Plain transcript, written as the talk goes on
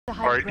the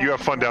high. All right, you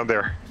have fun down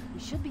there. We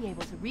should be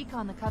able to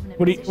recon the Covenant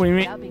What do you mean?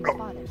 without being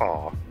spotted.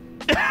 Aw.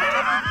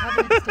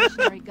 Covenant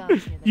stationary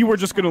guns near the You were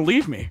next just gonna spot.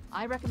 leave me.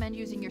 I recommend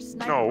using your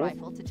sniper No.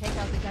 rifle to take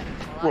out the gunners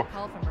while I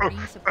call for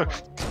Marine support.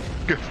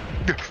 Get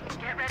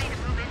ready to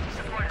move in to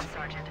support us,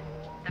 Sergeant.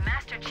 The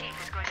Master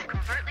Chief is going to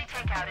covertly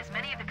take out as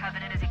many of the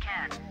Covenant as he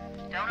can.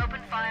 Don't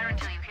open fire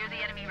until you hear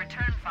the enemy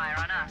return fire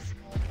on us.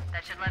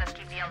 That should let us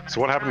keep the elements.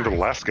 So what happened to the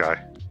last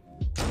guy?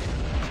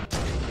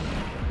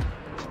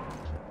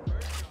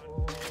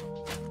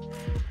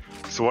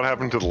 So what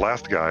happened to the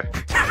last guy?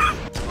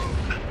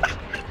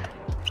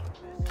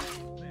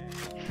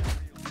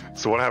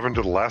 So what happened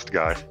to the last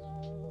guy?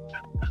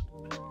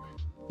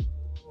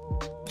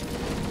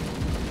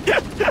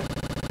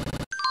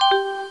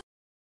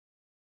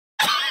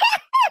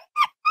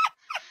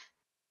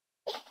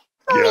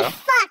 Holy Yeah.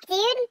 fuck,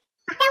 dude!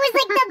 That was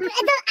like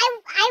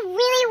I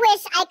really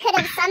wish I could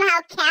have somehow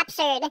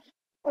captured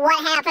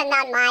what happened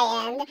on my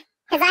end.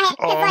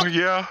 Oh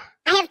yeah.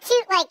 I have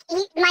two,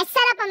 my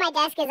setup on my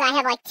desk is I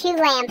have like two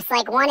lamps.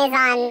 Like one is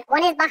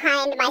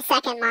behind my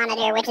second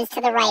monitor, which is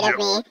to the right of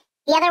me.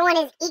 The other one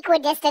is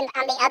equidistant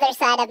on the other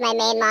side of my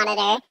main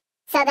monitor.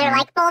 So they're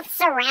like both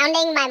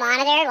surrounding my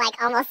monitor,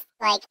 like almost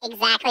like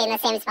exactly in the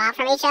same spot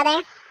from each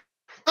other.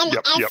 And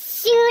as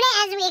soon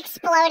as we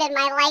exploded,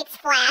 my lights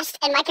flashed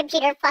and my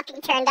computer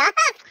fucking turned off.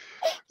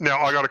 Now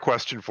I got a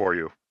question for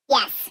you.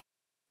 Yes.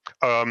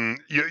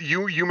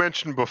 You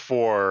mentioned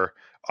before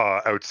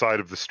outside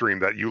of the stream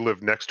that you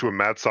live next to a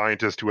mad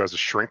scientist who has a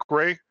shrink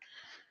ray.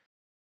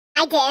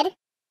 I did.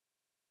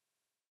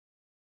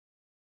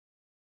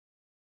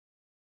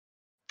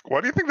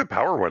 Why do you think the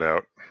power went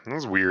out? That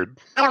was weird.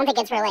 I don't think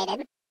it's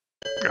related.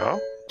 Oh?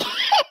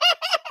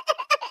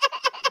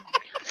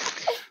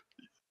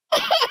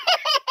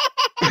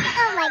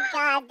 Oh my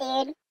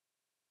god, dude.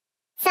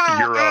 So,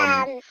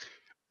 Your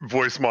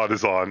voice mod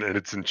is on and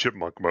it's in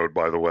chipmunk mode,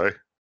 by the way.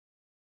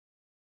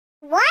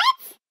 What?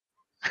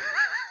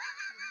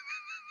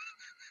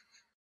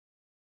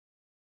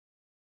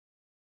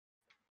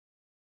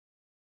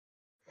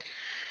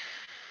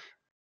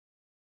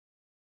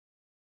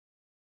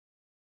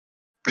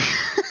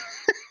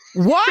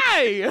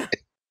 Why?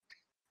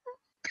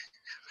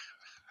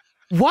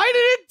 Why did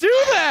it do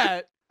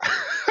that?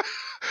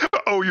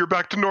 Oh, you're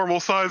back to normal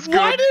size. Good.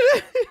 Why did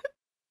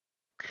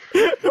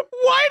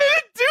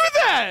it do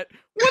that?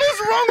 What is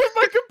wrong with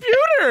my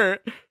computer?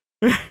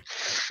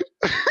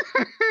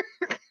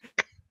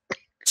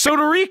 So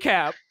to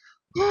recap,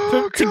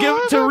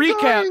 to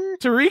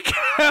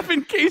recap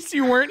in case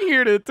you weren't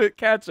here to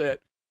catch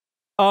it.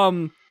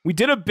 We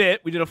did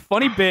a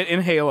funny bit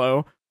in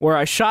Halo where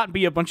I shot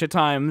B a bunch of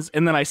times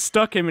and then I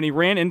stuck him and he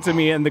ran into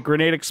me and the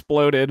grenade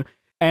exploded.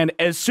 And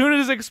as soon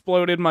as it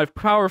exploded, my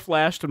power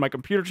flashed and my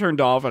computer turned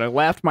off and I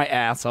laughed my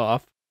ass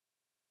off.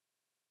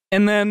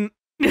 And then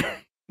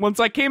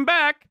once I came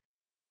back,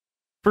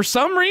 for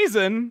some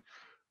reason,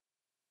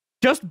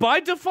 just by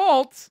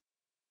default,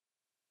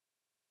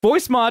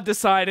 Voice Mod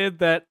decided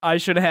that I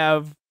should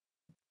have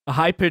a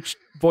high-pitched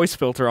voice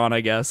filter on,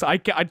 I guess. I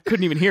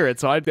couldn't even hear it,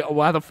 so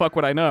why the fuck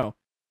would I know?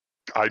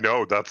 I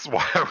know, that's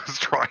why I was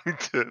trying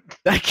to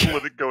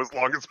let it go as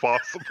long as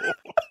possible.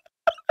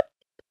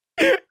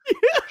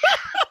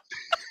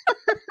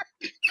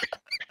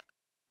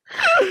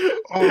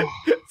 Oh.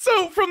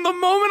 So from the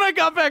moment I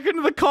got back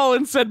into the call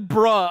and said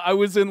bruh, I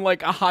was in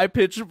like a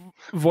high-pitched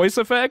voice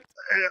effect.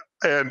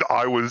 And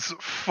I was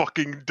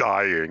fucking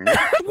dying.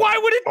 Why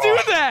would it do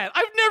that?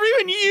 I've never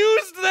even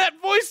used that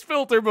voice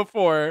filter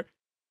before.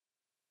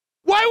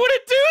 Why would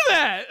it do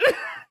that?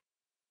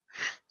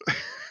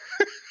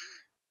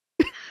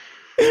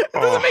 It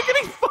doesn't make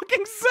any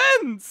fucking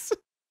sense.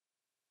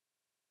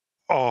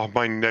 Oh,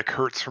 my neck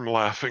hurts from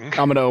laughing.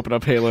 I'm gonna open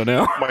up Halo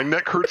now. My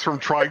neck hurts from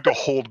trying to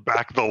hold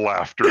back the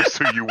laughter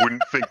so you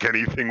wouldn't think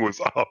anything was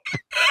up.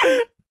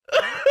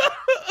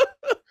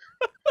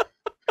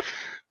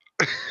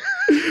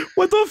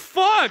 What the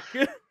fuck?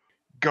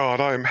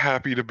 God, I'm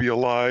happy to be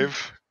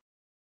alive.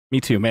 Me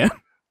too, man.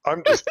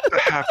 I'm just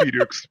happy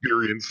to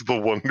experience the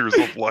wonders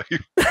of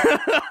life.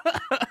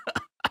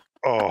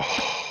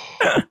 Oh.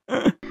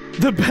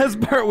 The best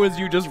part was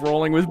you just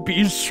rolling with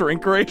B's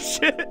shrink ray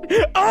shit.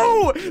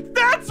 Oh,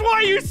 that's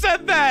why you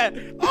said that.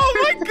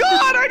 Oh my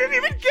god, I didn't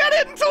even get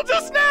it until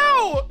just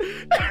now.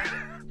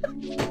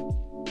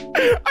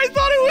 I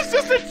thought it was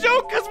just a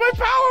joke because my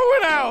power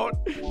went out.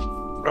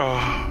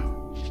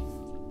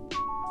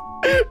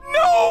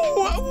 No,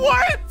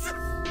 what?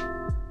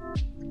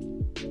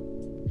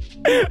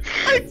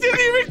 I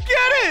didn't even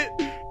get it.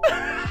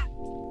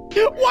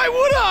 Why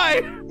would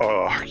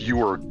I?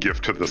 You are a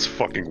gift to this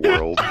fucking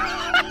world.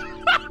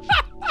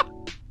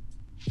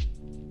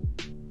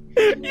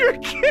 You're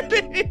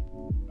kidding!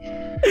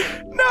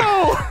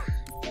 No!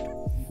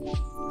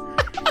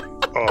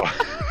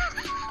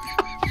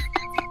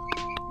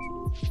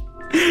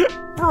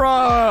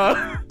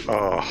 Bruh!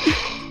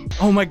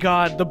 Oh my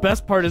god, the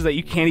best part is that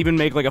you can't even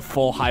make like a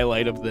full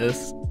highlight of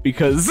this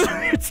because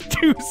it's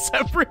two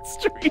separate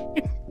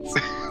streams.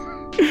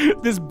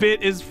 This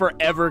bit is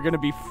forever gonna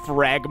be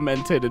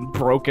fragmented and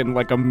broken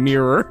like a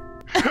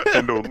mirror.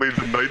 And only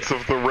the Knights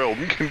of the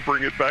Realm can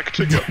bring it back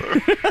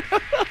together.